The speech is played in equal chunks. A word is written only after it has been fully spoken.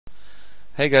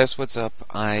Hey guys, what's up?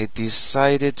 I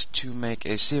decided to make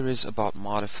a series about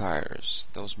modifiers,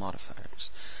 those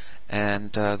modifiers.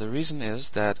 And the reason is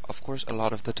that, of course, a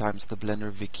lot of the times the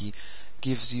Blender Wiki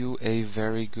gives you a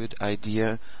very good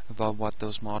idea about what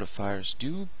those modifiers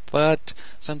do, but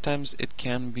sometimes it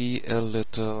can be a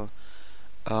little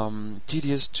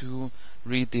tedious to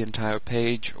read the entire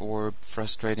page, or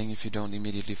frustrating if you don't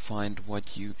immediately find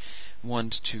what you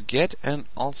want to get. And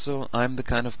also, I'm the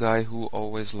kind of guy who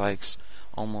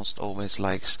almost always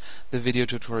likes the video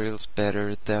tutorials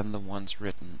better than the ones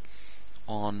written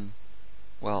on,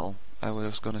 well, I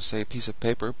was gonna say a piece of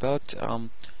paper, but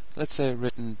let's say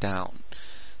written down.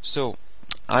 So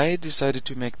I decided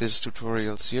to make this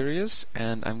tutorial series,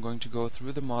 and I'm going to go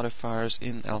through the modifiers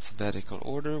in alphabetical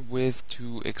order with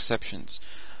two exceptions.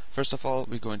 First of all,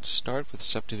 we're going to start with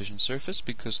subdivision surface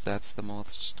because that's the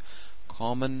most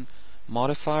common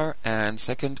modifier, and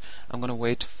second, I'm going to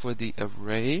wait for the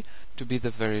array to be the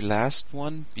very last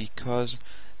one because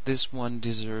this one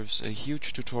deserves a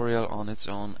huge tutorial on its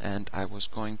own, and I was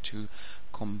going to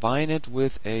combine it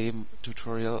with a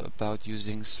tutorial about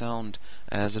using sound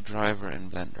as a driver in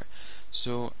Blender.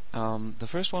 So the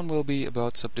first one will be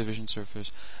about subdivision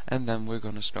surface, and then we're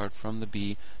going to start from the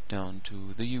B down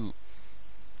to the U.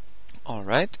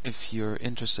 Alright, if you're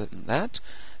interested in that,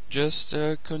 just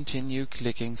continue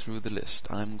clicking through the list.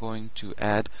 I'm going to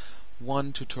add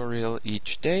one tutorial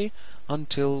each day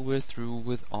until we're through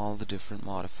with all the different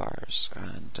modifiers.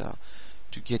 And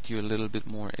to get you a little bit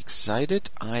more excited,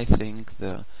 I think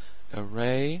the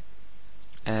array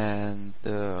and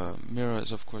the mirror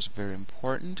is of course very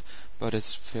important, but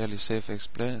it's fairly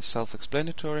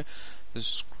self-explanatory. The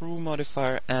screw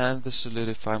modifier and the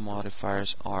solidify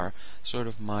modifiers are sort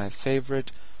of my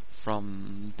favorite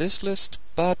from this list,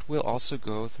 but we'll also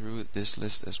go through this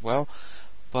list as well.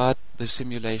 But the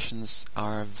simulations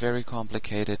are very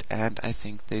complicated, and I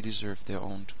think they deserve their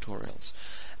own tutorials.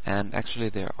 And actually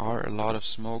there are a lot of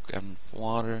smoke and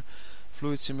water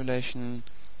fluid simulation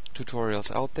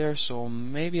tutorials out there, so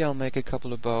maybe I'll make a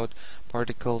couple about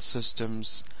particle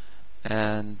systems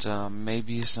and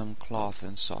maybe some cloth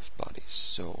and soft bodies.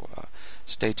 So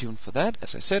stay tuned for that.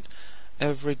 As I said,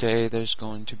 every day there's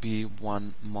going to be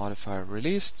one modifier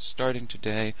released, starting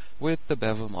today with the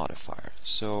bevel modifier.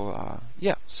 So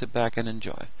yeah, sit back and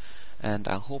enjoy, and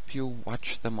I hope you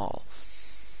watch them all.